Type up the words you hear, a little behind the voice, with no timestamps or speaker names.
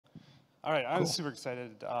All right, I'm Cool. super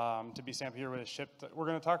excited to be Sam here with Shipt. We're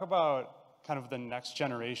going to talk about kind of the next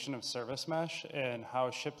generation of service mesh and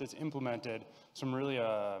how Shipt has implemented some really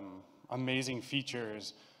amazing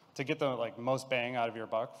features to get the most bang out of your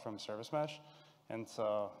buck from service mesh. And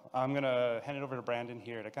so I'm going to hand it over to Brandon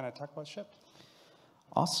here to kind of talk about Shipt.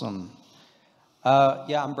 Awesome.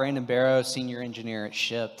 Yeah, I'm Brandon Barrow, senior engineer at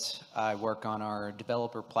Shipt. I work on our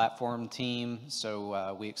developer platform team,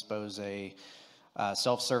 so we expose a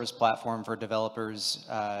self-service platform for developers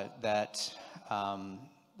that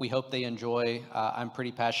we hope they enjoy. I'm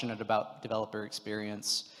pretty passionate about developer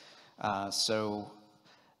experience, so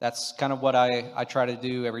that's kind of what I try to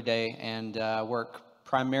do every day, and work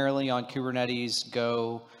primarily on Kubernetes,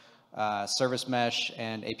 Go, Service Mesh,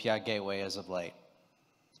 and API Gateway as of late.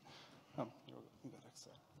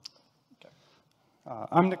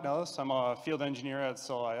 I'm Nick Nellis. I'm a field engineer at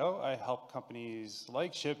Sol.io. I help companies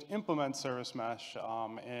like Shipt implement service mesh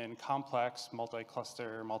in complex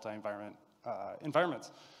multi-cluster, multi-environment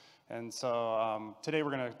environments. And so today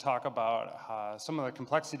we're going to talk about some of the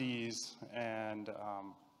complexities and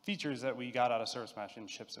features that we got out of service mesh in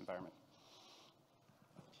Shipt's environment.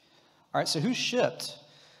 All right, so who's Shipt?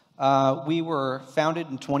 We were founded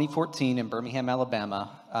in 2014 in Birmingham,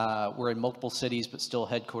 Alabama. We're in multiple cities, but still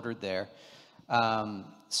headquartered there.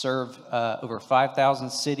 Serve over 5,000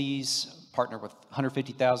 cities, partner with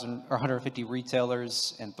 150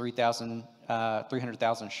 retailers and 300,000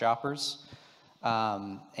 shoppers,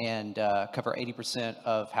 and cover 80%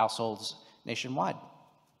 of households nationwide.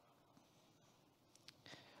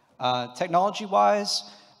 Technology-wise,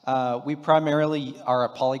 we primarily are a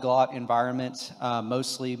polyglot environment,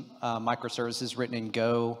 mostly microservices written in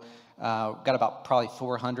Go. Got about probably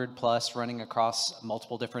 400 plus running across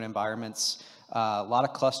multiple different environments. A lot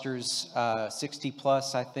of clusters, 60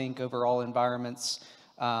 plus, I think, overall environments.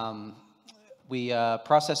 We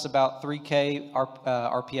process about 3K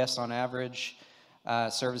RPS on average.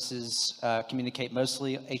 Services communicate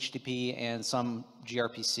mostly HTTP and some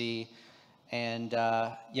gRPC. And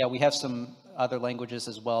yeah, we have some other languages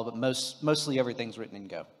as well, but mostly everything's written in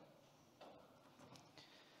Go.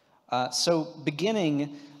 So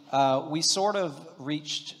beginning, we sort of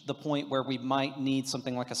reached the point where we might need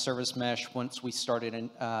something like a service mesh once we started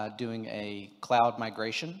doing a cloud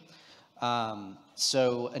migration.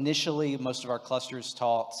 So initially, most of our clusters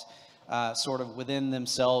talked sort of within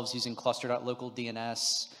themselves using cluster.local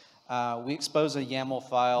DNS. We expose a YAML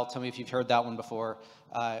file, tell me if you've heard that one before,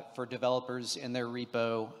 for developers in their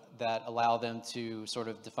repo that allow them to sort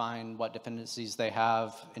of define what dependencies they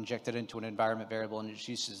have, inject it into an environment variable, and it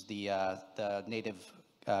uses the native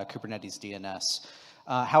Kubernetes DNS.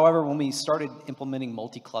 However, when we started implementing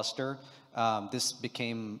multi-cluster, this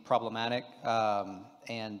became problematic,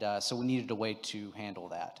 and so we needed a way to handle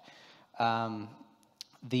that.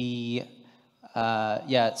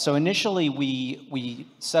 Yeah, so initially we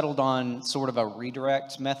settled on sort of a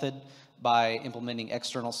redirect method by implementing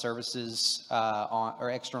external services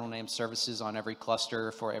or external named services on every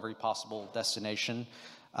cluster for every possible destination.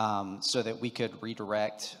 So that we could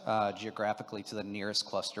redirect geographically to the nearest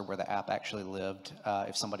cluster where the app actually lived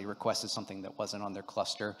if somebody requested something that wasn't on their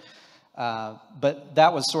cluster. But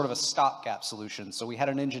that was sort of a stopgap solution. So we had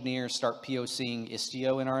an engineer start POCing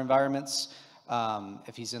Istio in our environments.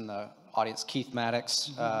 If he's in the audience, Keith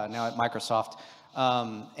Maddox, now at Microsoft.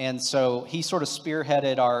 And so he sort of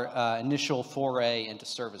spearheaded our initial foray into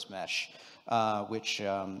service mesh, which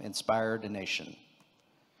inspired a nation.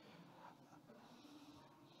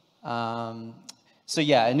 So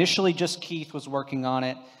yeah, initially just Keith was working on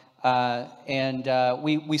it, and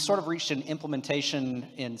we sort of reached an implementation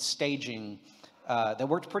in staging that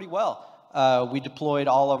worked pretty well. We deployed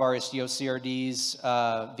all of our Istio CRDs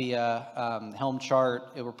via Helm chart.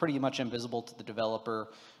 It were pretty much invisible to the developer.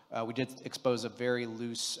 We did expose a very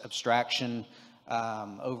loose abstraction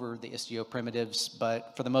over the Istio primitives,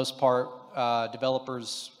 but for the most part,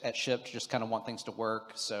 developers at Shipt just kind of want things to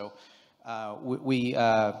work. So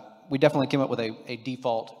we definitely came up with a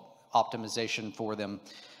default optimization for them.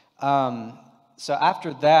 So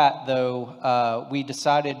after that, though, we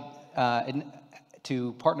decided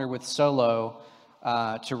to partner with Solo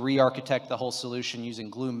to re-architect the whole solution using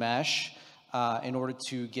Glue Mesh in order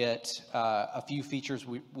to get a few features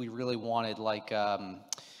we really wanted, like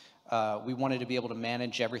we wanted to be able to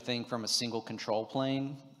manage everything from a single control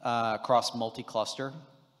plane across multi-cluster,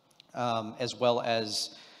 as well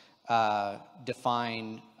as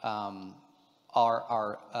define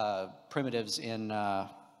our primitives in a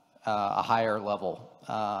higher level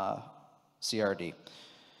CRD.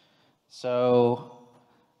 So,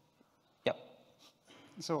 yep.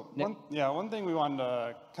 So one thing we wanted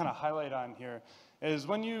to kind of highlight on here is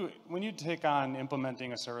when you take on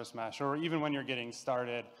implementing a service mesh, or even when you're getting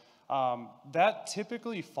started, that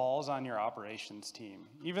typically falls on your operations team.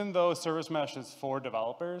 Even though service mesh is for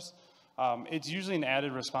developers, it's usually an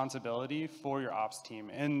added responsibility for your ops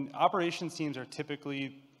team. And operations teams are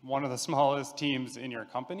typically one of the smallest teams in your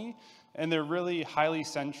company, and they're really highly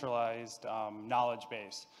centralized knowledge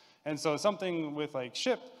base. And so something with like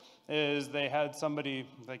Shipt is they had somebody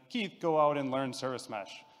like Keith go out and learn service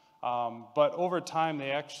mesh. But over time,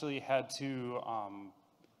 they actually had to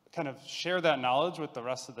kind of share that knowledge with the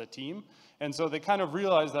rest of the team. And so they kind of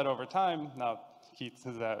realized that over time, now Keith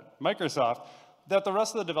is at Microsoft, that the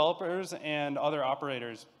rest of the developers and other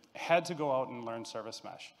operators had to go out and learn service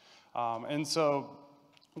mesh. And so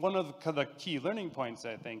one of the key learning points,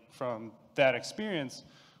 I think, from that experience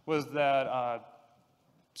was that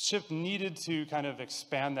Shipt needed to kind of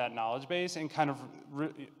expand that knowledge base and kind of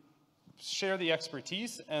share the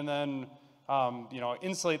expertise, and then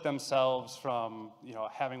insulate themselves from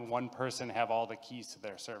having one person have all the keys to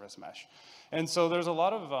their service mesh. And so there's a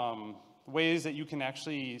lot of ways that you can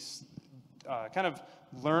actually kind of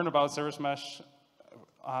learn about service mesh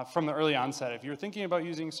from the early onset. If you're thinking about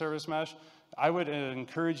using service mesh, I would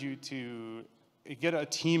encourage you to get a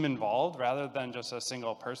team involved rather than just a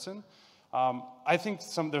single person. I think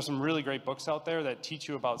there's some really great books out there that teach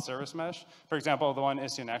you about service mesh. For example, the one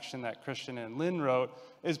Istio in Action that Christian and Lynn wrote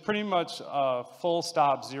is pretty much a full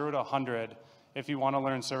stop, 0 to 100, if you want to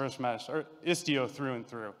learn service mesh, or Istio through and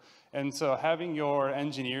through. And so having your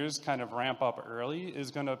engineers kind of ramp up early is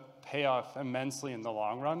going to pay off immensely in the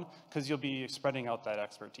long run, because you'll be spreading out that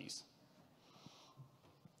expertise.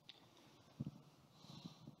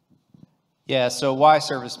 Yeah, so why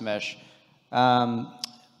service mesh?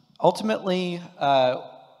 Ultimately,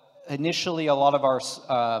 initially, a lot of our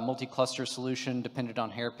multi-cluster solution depended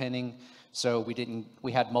on hairpinning, so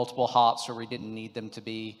we had multiple hops where we didn't need them to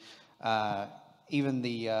be. Even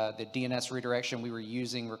the DNS redirection we were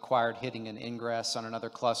using required hitting an ingress on another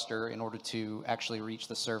cluster in order to actually reach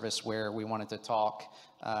the service where we wanted to talk,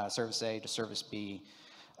 service A to service B.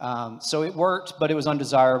 So it worked, but it was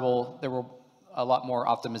undesirable. There were a lot more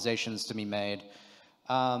optimizations to be made.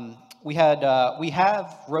 We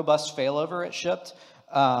have robust failover at Shipt.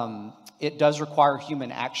 It does require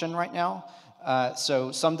human action right now.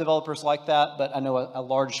 So some developers like that, but I know a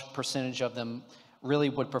large percentage of them really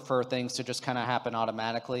would prefer things to just kind of happen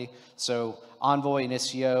automatically. So Envoy and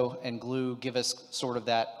Istio and Glue give us sort of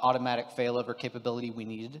that automatic failover capability we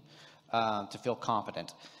needed to feel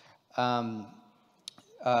confident.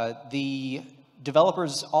 The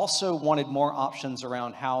developers also wanted more options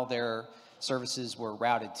around how their services were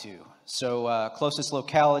routed to. So closest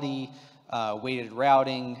locality, weighted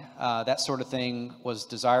routing, that sort of thing was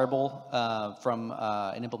desirable from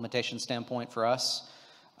an implementation standpoint for us.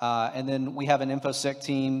 And then we have an InfoSec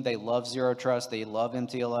team. They love Zero Trust. They love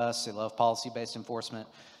MTLS. They love policy-based enforcement.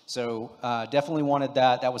 So definitely wanted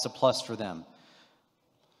that. That was a plus for them.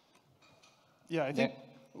 Yeah, I think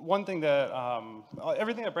one thing that,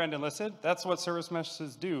 everything that Brandon listed, that's what service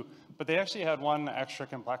meshes do. But they actually had one extra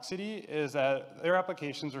complexity, is that their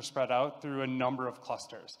applications are spread out through a number of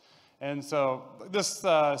clusters. And so this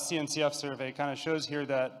CNCF survey kind of shows here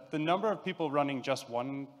that the number of people running just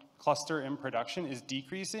one cluster in production is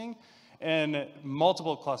decreasing, and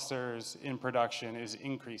multiple clusters in production is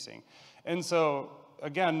increasing. And so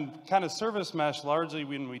again, kind of service mesh, largely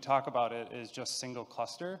when we talk about it, is just single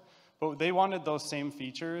cluster, but they wanted those same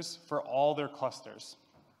features for all their clusters.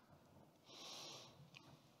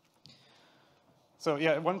 So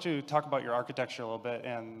yeah, why don't you talk about your architecture a little bit,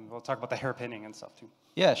 and we'll talk about the hairpinning and stuff too.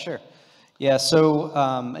 Yeah, sure. Yeah, so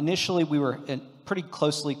initially we were pretty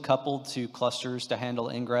closely coupled to clusters to handle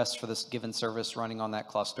ingress for this given service running on that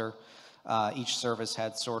cluster. Each service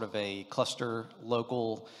had sort of a cluster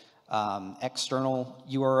local external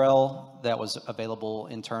URL that was available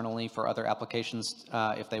internally for other applications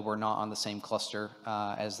if they were not on the same cluster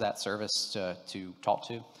as that service to talk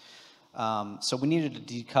to. So we needed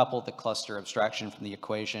to decouple the cluster abstraction from the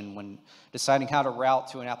equation when deciding how to route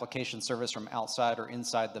to an application service from outside or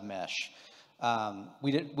inside the mesh.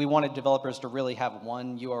 We wanted developers to really have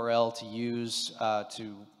one URL to use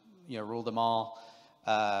to rule them all,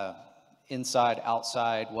 inside,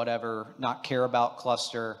 outside, whatever, not care about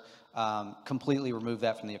cluster, completely remove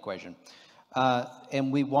that from the equation.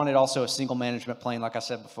 And we wanted also a single management plane, like I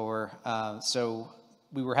said before. So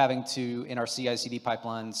we were having to, in our CI/CD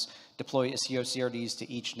pipelines, deploy Istio CRDs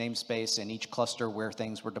to each namespace and each cluster where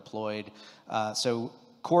things were deployed. So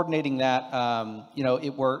coordinating that,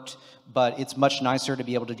 it worked, but it's much nicer to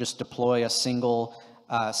be able to just deploy a single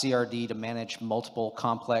CRD to manage multiple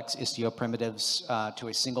complex Istio primitives to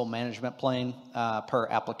a single management plane per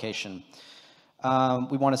application.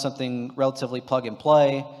 We wanted something relatively plug and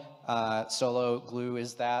play. Solo Glue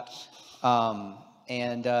is that.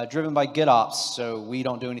 And driven by GitOps, so we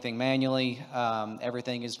don't do anything manually.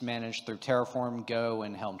 Everything is managed through Terraform, Go,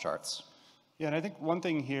 and Helm charts. Yeah, and I think one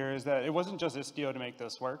thing here is that it wasn't just Istio to make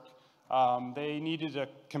this work. They needed to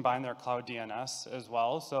combine their cloud DNS as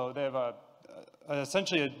well. So they have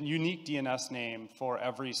essentially a unique DNS name for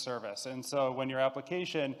every service. And so when your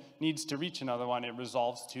application needs to reach another one, it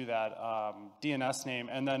resolves to that DNS name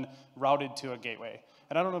and then routed to a gateway.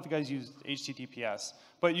 And I don't know if you guys use HTTPS,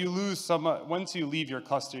 but you lose some, once you leave your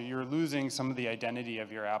cluster, you're losing some of the identity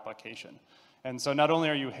of your application. And so not only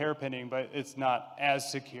are you hairpinning, but it's not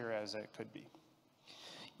as secure as it could be.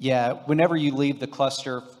 Yeah, whenever you leave the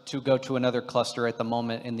cluster to go to another cluster at the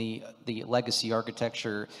moment in the legacy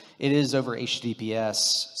architecture, it is over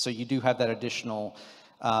HTTPS. So you do have that additional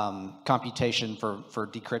computation for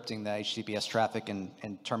decrypting the HTTPS traffic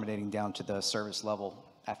and terminating down to the service level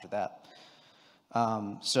after that.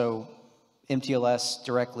 So MTLS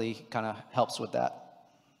directly kind of helps with that.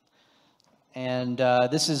 And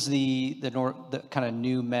this is the kind of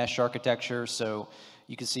new mesh architecture. So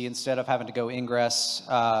you can see instead of having to go ingress,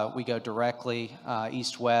 we go directly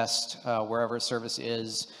east-west, wherever a service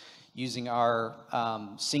is, using our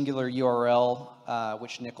singular URL,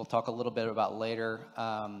 which Nick will talk a little bit about later.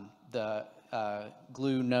 The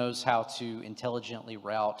Glue knows how to intelligently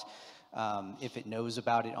route. If it knows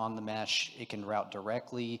about it on the mesh, it can route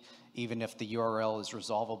directly, even if the URL is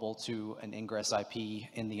resolvable to an ingress IP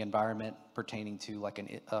in the environment pertaining to like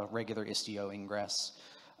a regular Istio ingress.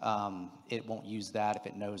 It won't use that if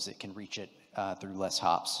it knows it can reach it through less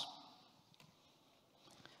hops.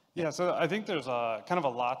 Yeah, so I think there's kind of a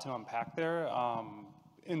lot to unpack there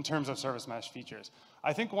in terms of service mesh features.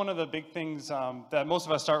 I think one of the big things that most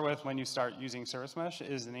of us start with when you start using service mesh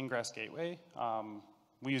is an ingress gateway.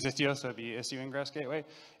 We use Istio, so it'd be Istio Ingress Gateway.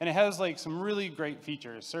 And it has like some really great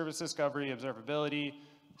features: service discovery, observability,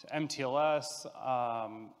 MTLS,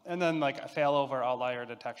 and then like a failover outlier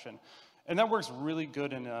detection. And that works really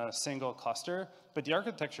good in a single cluster, but the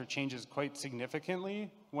architecture changes quite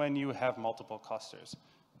significantly when you have multiple clusters.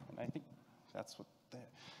 And I think that's what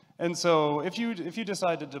and so if you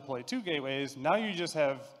decide to deploy 2 gateways, now you just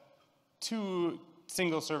have 2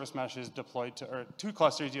 single service meshes deployed to, or 2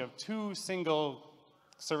 clusters, you have 2 single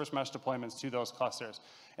service mesh deployments to those clusters.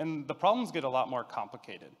 And the problems get a lot more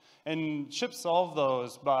complicated. And Shipt solved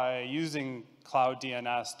those by using cloud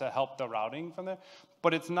DNS to help the routing from there.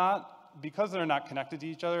 But it's not, because they're not connected to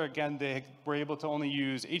each other, again, they were able to only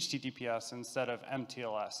use HTTPS instead of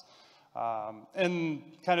MTLS. And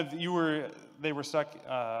kind of they were stuck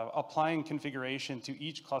applying configuration to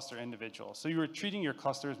each cluster individual. So you were treating your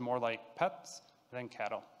clusters more like pets than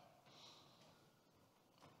cattle.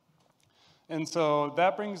 And so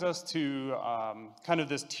that brings us to kind of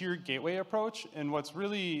this tiered gateway approach. And what's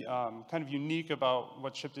really kind of unique about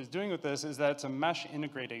what Shipt is doing with this is that it's a mesh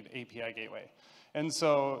integrated API gateway. And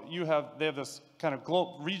so they have this kind of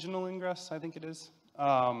global regional ingress, I think it is,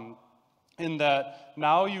 in that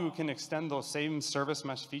now you can extend those same service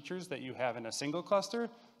mesh features that you have in a single cluster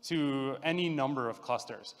to any number of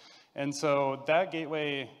clusters. And so that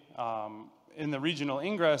gateway in the regional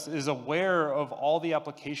ingress is aware of all the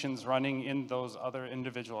applications running in those other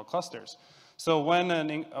individual clusters. So when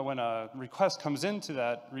a request comes into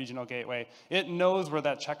that regional gateway, it knows where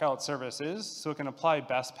that checkout service is, so it can apply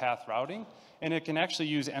best path routing, and it can actually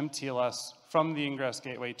use MTLS from the ingress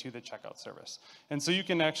gateway to the checkout service. And so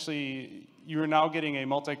you're now getting a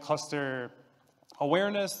multi-cluster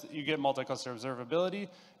awareness, you get multi-cluster observability,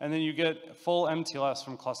 and then you get full MTLS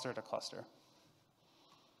from cluster to cluster.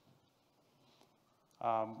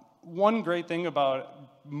 One great thing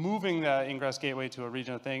about moving the ingress gateway to a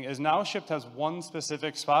regional thing is now Shipt has one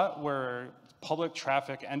specific spot where public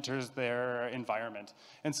traffic enters their environment.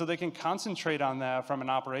 And so they can concentrate on that from an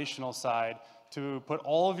operational side to put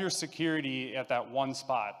all of your security at that one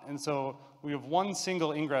spot. And so we have one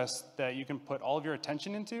single ingress that you can put all of your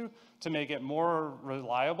attention into to make it more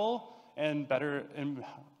reliable and better, and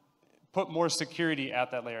put more security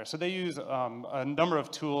at that layer. So they use a number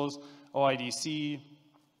of tools, OIDC,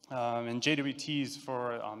 and JWTs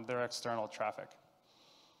for their external traffic.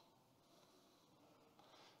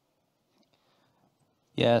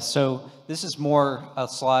 Yeah, so this is more a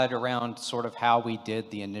slide around sort of how we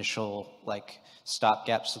did the initial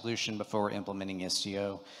stopgap solution before implementing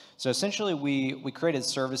Istio. So essentially we created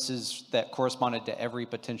services that corresponded to every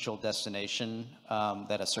potential destination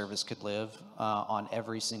that a service could live on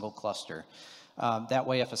every single cluster. That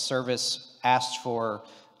way, if a service asked for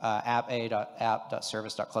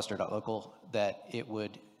app.a.app.service.cluster.local, that it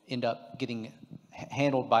would end up getting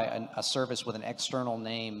handled by a service with an external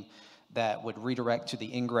name that would redirect to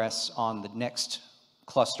the ingress on the next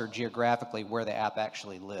cluster geographically where the app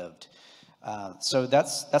actually lived. So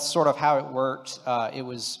that's sort of how it worked. It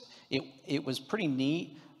was pretty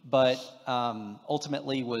neat, but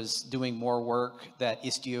ultimately was doing more work that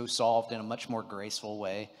Istio solved in a much more graceful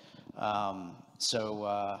way. Yeah,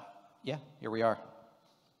 here we are.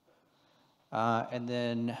 And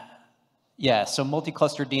then, yeah, so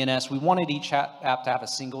multi-cluster DNS, we wanted each app to have a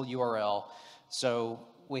single URL. So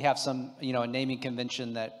we have some, a naming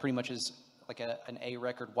convention that pretty much is like an A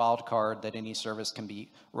record wildcard that any service can be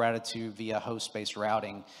routed to via host-based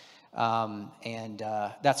routing.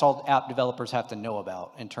 That's all app developers have to know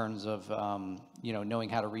about in terms of, knowing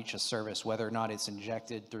how to reach a service, whether or not it's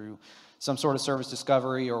injected through some sort of service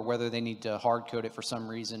discovery or whether they need to hard code it for some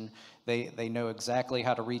reason. They know exactly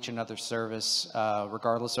how to reach another service,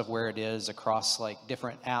 regardless of where it is across like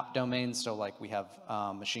different app domains. So like we have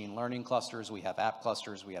machine learning clusters, we have app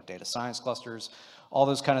clusters, we have data science clusters, all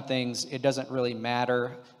those kind of things. It doesn't really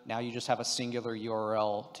matter. Now you just have a singular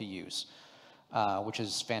URL to use. Which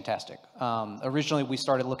is fantastic. Originally, we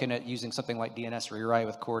started looking at using something like DNS rewrite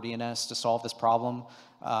with core DNS to solve this problem,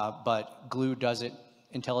 but Glue does it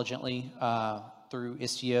intelligently through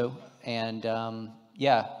Istio, and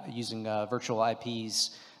using virtual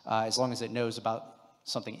IPs, as long as it knows about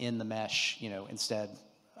something in the mesh, instead,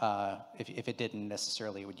 if it didn't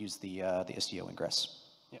necessarily, it would use the Istio ingress.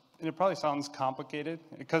 Yeah, and it probably sounds complicated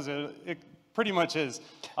because it pretty much is.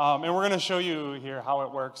 And we're going to show you here how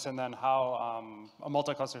it works and then how a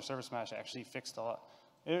multi-cluster service mesh actually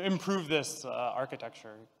improved this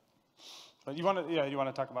architecture. But you want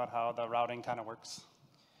to talk about how the routing kind of works?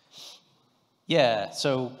 Yeah,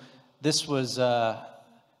 so this was a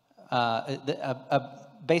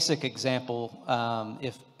basic example,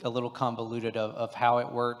 if a little convoluted, of how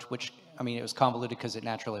it worked, which, it was convoluted because it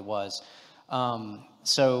naturally was.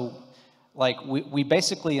 Like we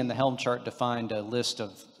basically in the Helm chart defined a list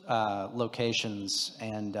of locations,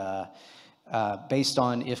 and based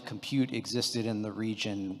on if compute existed in the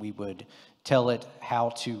region, we would tell it how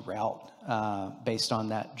to route based on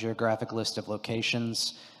that geographic list of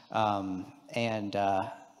locations.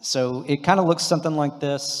 So it kind of looks something like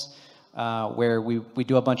this, where we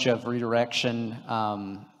do a bunch of redirection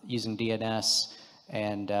using DNS,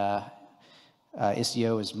 and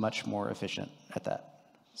Istio is much more efficient at that.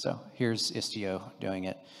 So here's Istio doing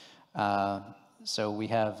it. So we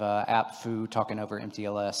have app foo talking over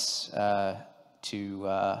MTLS to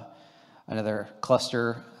another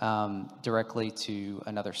cluster directly to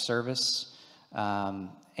another service,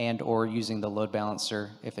 and or using the load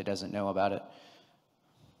balancer if it doesn't know about it.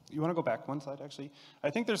 You want to go back one slide, actually? I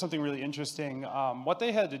think there's something really interesting. What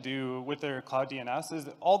they had to do with their cloud DNS is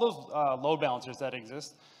that all those load balancers that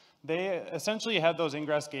exist, they essentially had those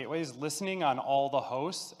ingress gateways listening on all the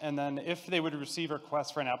hosts, and then if they would receive a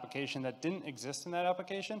request for an application that didn't exist in that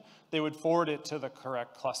application, they would forward it to the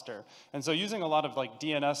correct cluster. And so using a lot of like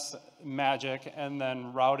DNS magic and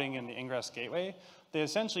then routing in the ingress gateway, they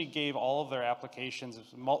essentially gave all of their applications,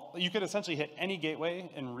 you could essentially hit any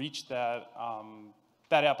gateway and reach that,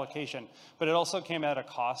 that application, but it also came at a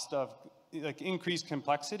cost of like increased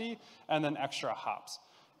complexity and then extra hops.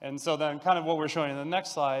 And so then kind of what we're showing in the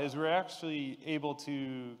next slide is we're actually able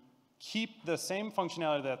to keep the same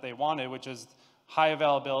functionality that they wanted, which is high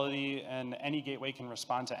availability and any gateway can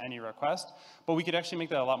respond to any request, but we could actually make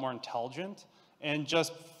that a lot more intelligent and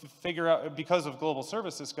just figure out, because of global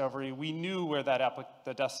service discovery, we knew where that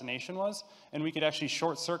the destination was, and we could actually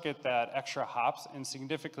short circuit that extra hops and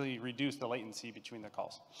significantly reduce the latency between the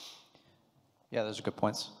calls. Yeah, those are good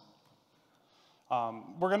points.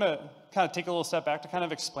 We're going to kind of take a little step back to kind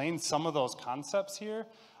of explain some of those concepts here.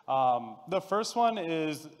 The first one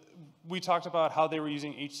is we talked about how they were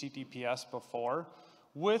using HTTPS before.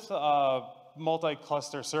 With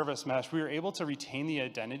multi-cluster service mesh, we were able to retain the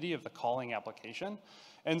identity of the calling application.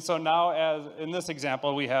 And so now, as in this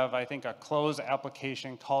example, we have, I think, a closed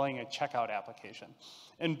application calling a checkout application.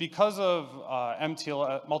 And because of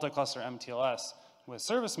multi-cluster MTLS, with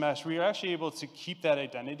service mesh, we are actually able to keep that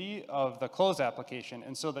identity of the closed application.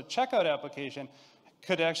 And so the checkout application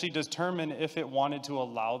could actually determine if it wanted to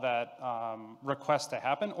allow that request to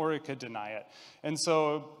happen, or it could deny it. And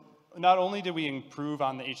so not only did we improve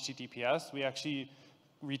on the HTTPS, we actually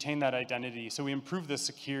retained that identity. So we improved the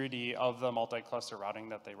security of the multi-cluster routing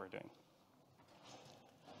that they were doing.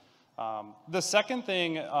 The second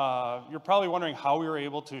thing, you're probably wondering how we were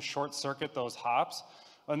able to short circuit those hops.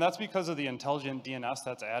 And that's because of the intelligent DNS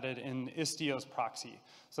that's added in Istio's proxy.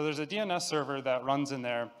 So there's a DNS server that runs in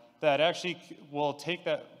there that actually will take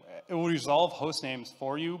that, it will resolve host names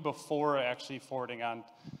for you before actually forwarding on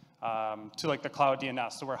to like the cloud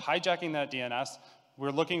DNS. So we're hijacking that DNS.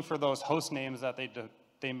 We're looking for those host names that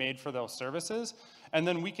they made for those services. And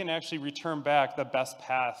then we can actually return back the best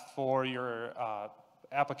path for your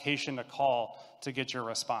application to call to get your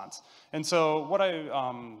response. And so what I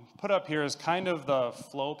put up here is kind of the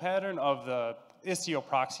flow pattern of the Istio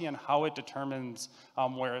proxy and how it determines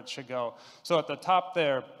where it should go. So at the top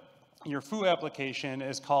there, your foo application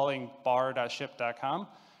is calling bar.shipt.com.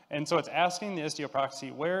 And so it's asking the Istio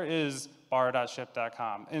proxy, where is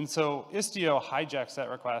bar.shipt.com? And so Istio hijacks that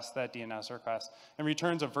request, that DNS request, and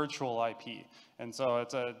returns a virtual IP. And so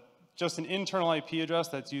it's just an internal IP address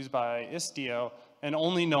that's used by Istio and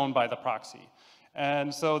only known by the proxy.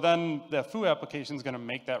 And so then the foo application is going to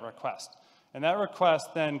make that request. And that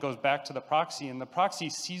request then goes back to the proxy, and the proxy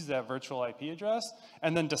sees that virtual IP address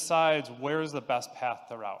and then decides where's the best path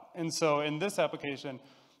to route. And so in this application,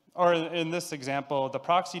 or in this example, the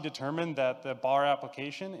proxy determined that the bar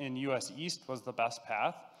application in US East was the best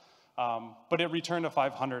path, but it returned a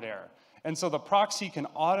 500 error. And so the proxy can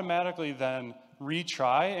automatically then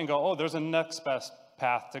retry and go, oh, there's a next best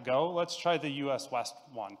path to go. Let's try the US West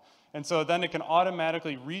one. And so then it can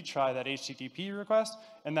automatically retry that HTTP request,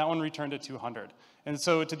 and that one returned a 200. And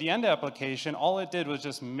so to the end application, all it did was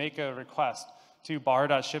just make a request to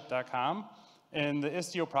bar.shipt.com, and the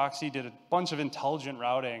Istio proxy did a bunch of intelligent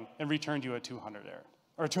routing and returned you a 200 error,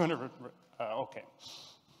 or 200, okay.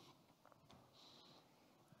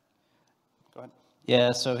 Go ahead.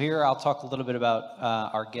 Yeah, so here I'll talk a little bit about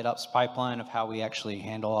our GitOps pipeline of how we actually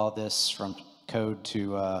handle all this from code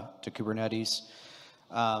to Kubernetes.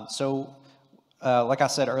 Like I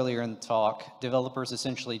said earlier in the talk, developers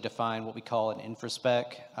essentially define what we call an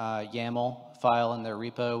infraspec YAML file in their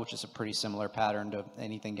repo, which is a pretty similar pattern to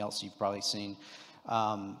anything else you've probably seen,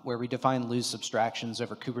 where we define loose abstractions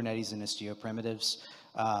over Kubernetes and Istio primitives,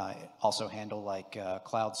 also handle like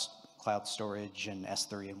cloud storage and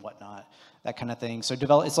S3 and whatnot, that kind of thing. So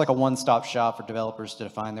it's like a one-stop shop for developers to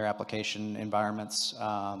define their application environments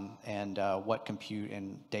and what compute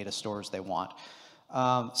and data stores they want.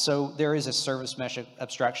 So there is a service mesh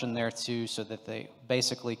abstraction there too, so that they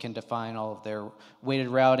basically can define all of their weighted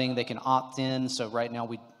routing. They can opt in. So right now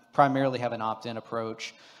we primarily have an opt-in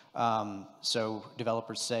approach. So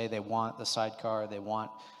developers say they want the sidecar, they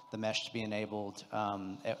want the mesh to be enabled.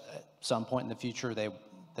 At some point in the future,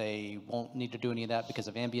 they won't need to do any of that because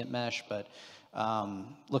of ambient mesh, but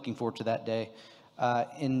looking forward to that day.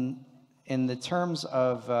 In the terms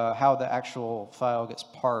of how the actual file gets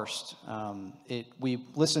parsed, we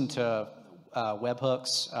listen to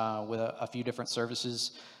webhooks with a few different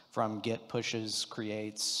services, from get pushes,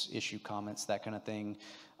 creates, issue comments, that kind of thing,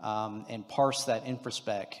 and parse that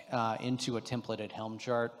infraspec into a templated Helm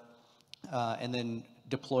chart, and then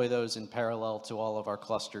deploy those in parallel to all of our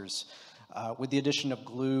clusters. With the addition of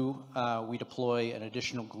Glue, we deploy an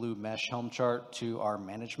additional Glue mesh Helm chart to our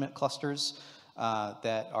management clusters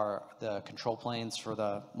that are the control planes for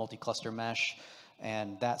the multi-cluster mesh,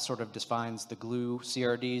 and that sort of defines the Glue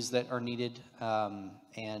CRDs that are needed,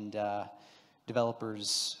 and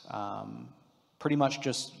developers pretty much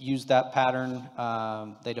just use that pattern.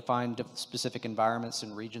 They define specific environments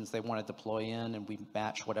and regions they want to deploy in, and we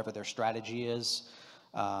match whatever their strategy is,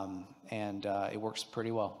 and it works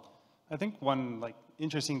pretty well. I think one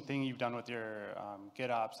interesting thing you've done with your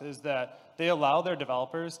GitOps is that they allow their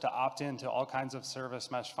developers to opt into all kinds of service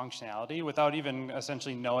mesh functionality without even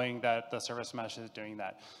essentially knowing that the service mesh is doing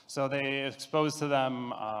that. So they expose to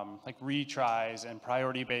them retries and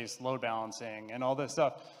priority-based load balancing and all this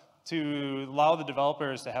stuff to allow the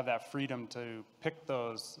developers to have that freedom to pick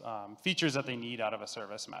those features that they need out of a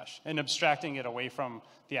service mesh and abstracting it away from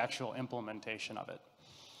the actual implementation of it.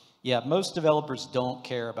 Yeah, most developers don't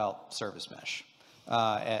care about service mesh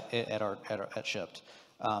at Shipt.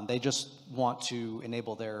 They just want to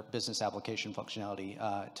enable their business application functionality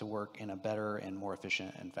to work in a better and more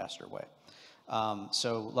efficient and faster way.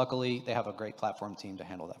 So luckily, they have a great platform team to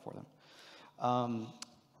handle that for them.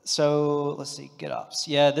 So let's see, GitOps.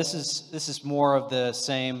 Yeah, this is more of the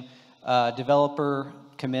same developer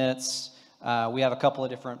commits. We have a couple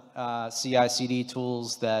of different CI/CD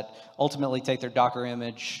tools that ultimately take their Docker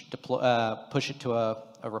image, push it to a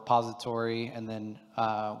repository, and then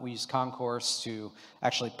we use Concourse to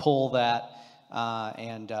actually pull that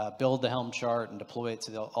and build the Helm chart and deploy it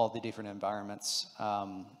to all the different environments.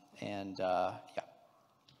 Yeah.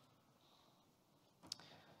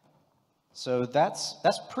 So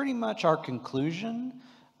that's pretty much our conclusion.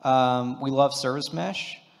 We love service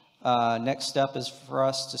mesh. Next step is for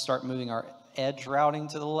us to start moving our edge routing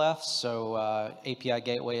to the left, so API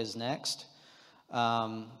gateway is next.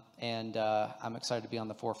 I'm excited to be on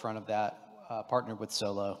the forefront of that, partnered with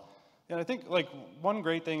Solo. And I think like one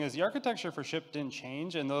great thing is the architecture for Shipt didn't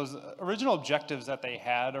change, and those original objectives that they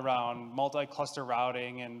had around multi-cluster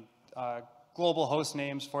routing and global host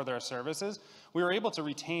names for their services, we were able to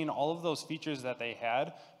retain all of those features that they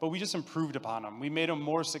had, but we just improved upon them. We made them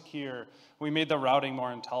more secure. We made the routing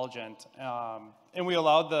more intelligent, and we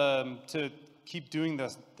allowed them to keep doing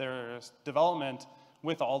their development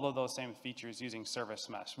with all of those same features using service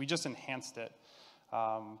mesh. We just enhanced it.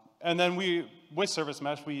 And then with service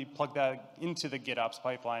mesh, we plugged that into the GitOps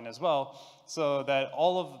pipeline as well, so that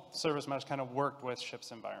all of service mesh kind of worked with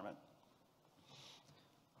Shipt's environment.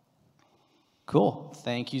 Cool.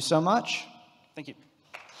 Thank you so much. Thank you.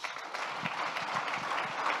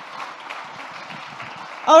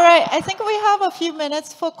 All right, I think we have a few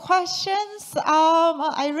minutes for questions.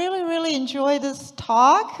 I really enjoyed this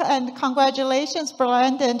talk, and congratulations,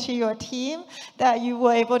 Brandon, to your team that you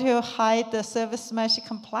were able to hide the service mesh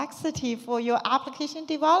complexity for your application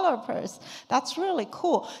developers. That's really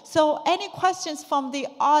cool. So any questions from the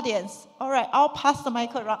audience? All right, I'll pass the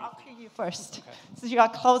mic around. I'll to you first. Okay. Since you are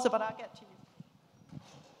closer, but I'll get to you.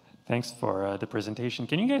 Thanks for the presentation.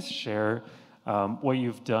 Can you guys share what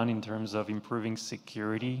you've done in terms of improving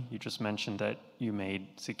security? You just mentioned that you made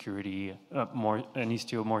security an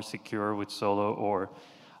Istio more secure with Solo, or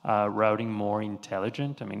routing more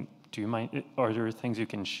intelligent. I mean, do you mind? Are there things you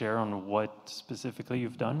can share on what specifically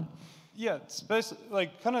you've done? Yeah,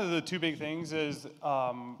 like kind of the two big things is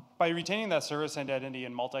by retaining that service identity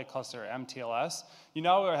in multi-cluster MTLS, you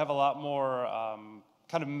now have a lot more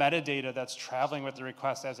kind of metadata that's traveling with the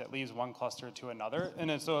request as it leaves one cluster to another.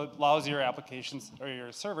 And so it allows your applications or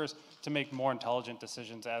your servers to make more intelligent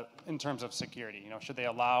decisions in terms of security. You know, should they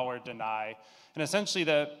allow or deny? And essentially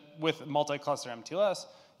that with multi-cluster MTLS,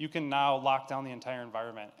 you can now lock down the entire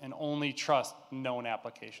environment and only trust known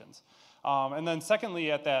applications. And then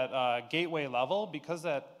secondly, at that gateway level, because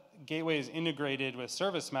that gateway is integrated with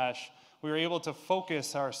service mesh, we were able to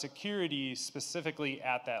focus our security specifically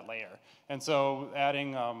at that layer. And so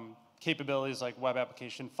adding capabilities like web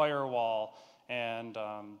application firewall and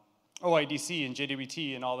OIDC and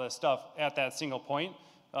JWT and all this stuff at that single point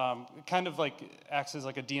kind of like acts as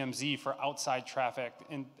like a DMZ for outside traffic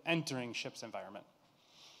in entering Shipt's environment.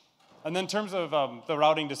 And then in terms of the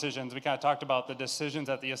routing decisions, we kind of talked about the decisions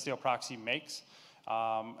that the Istio proxy makes.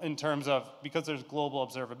 In terms of, because there's global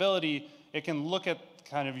observability, it can look at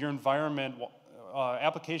kind of your environment,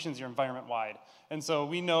 applications, your environment wide. And so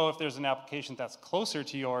we know if there's an application that's closer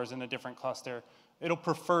to yours in a different cluster, it'll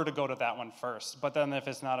prefer to go to that one first. But then if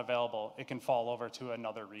it's not available, it can fall over to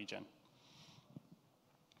another region.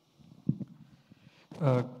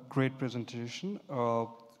 Great presentation.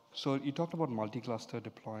 So you talked about multi-cluster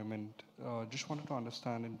deployment. Just wanted to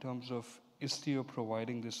understand in terms of Istio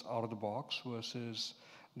providing this out of the box versus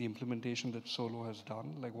the implementation that Solo has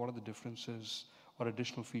done, like what are the differences or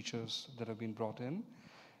additional features that have been brought in,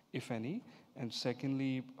 if any? And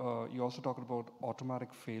secondly, you also talked about automatic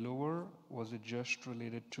failover. Was it just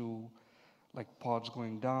related to like pods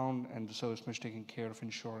going down and the service mesh taking care of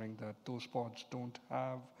ensuring that those pods don't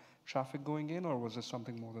have traffic going in, or was there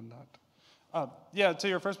something more than that? Yeah, to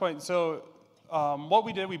your first point, so what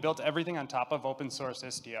we did, we built everything on top of open source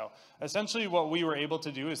Istio. Essentially what we were able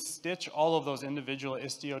to do is stitch all of those individual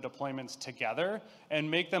Istio deployments together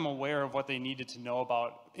and make them aware of what they needed to know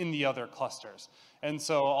about in the other clusters. And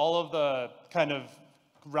so all of the kind of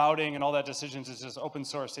routing and all that decisions is just open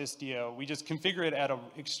source Istio. We just configure it at an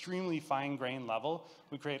extremely fine-grained level.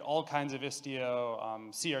 We create all kinds of Istio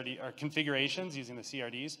CRD or configurations using the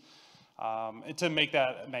CRDs. To make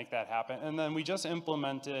that happen. And then we just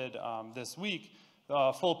implemented this week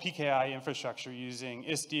full PKI infrastructure using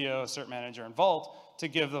Istio, Cert Manager, and Vault to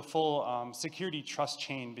give the full security trust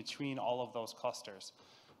chain between all of those clusters.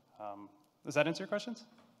 Does that answer your questions?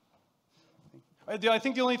 I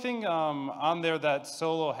think the only thing on there that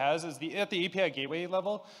Solo has is at the API gateway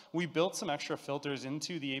level, we built some extra filters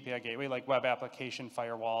into the API gateway, like web application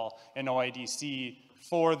firewall and OIDC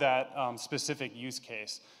for that specific use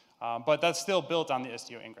case. But that's still built on the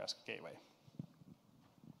Istio ingress gateway.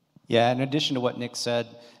 Yeah, in addition to what Nick said,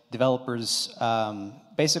 developers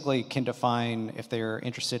basically can define if they're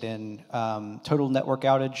interested in total network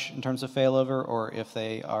outage in terms of failover, or if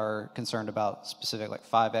they are concerned about specific like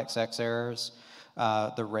 5xx errors,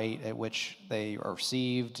 the rate at which they are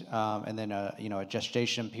received, and then a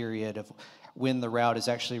gestation period of when the route is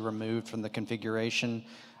actually removed from the configuration.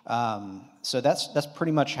 So that's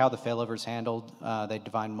pretty much how the failover is handled. They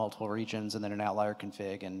define multiple regions and then an outlier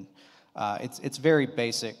config, and it's very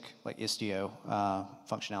basic, like Istio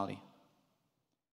functionality.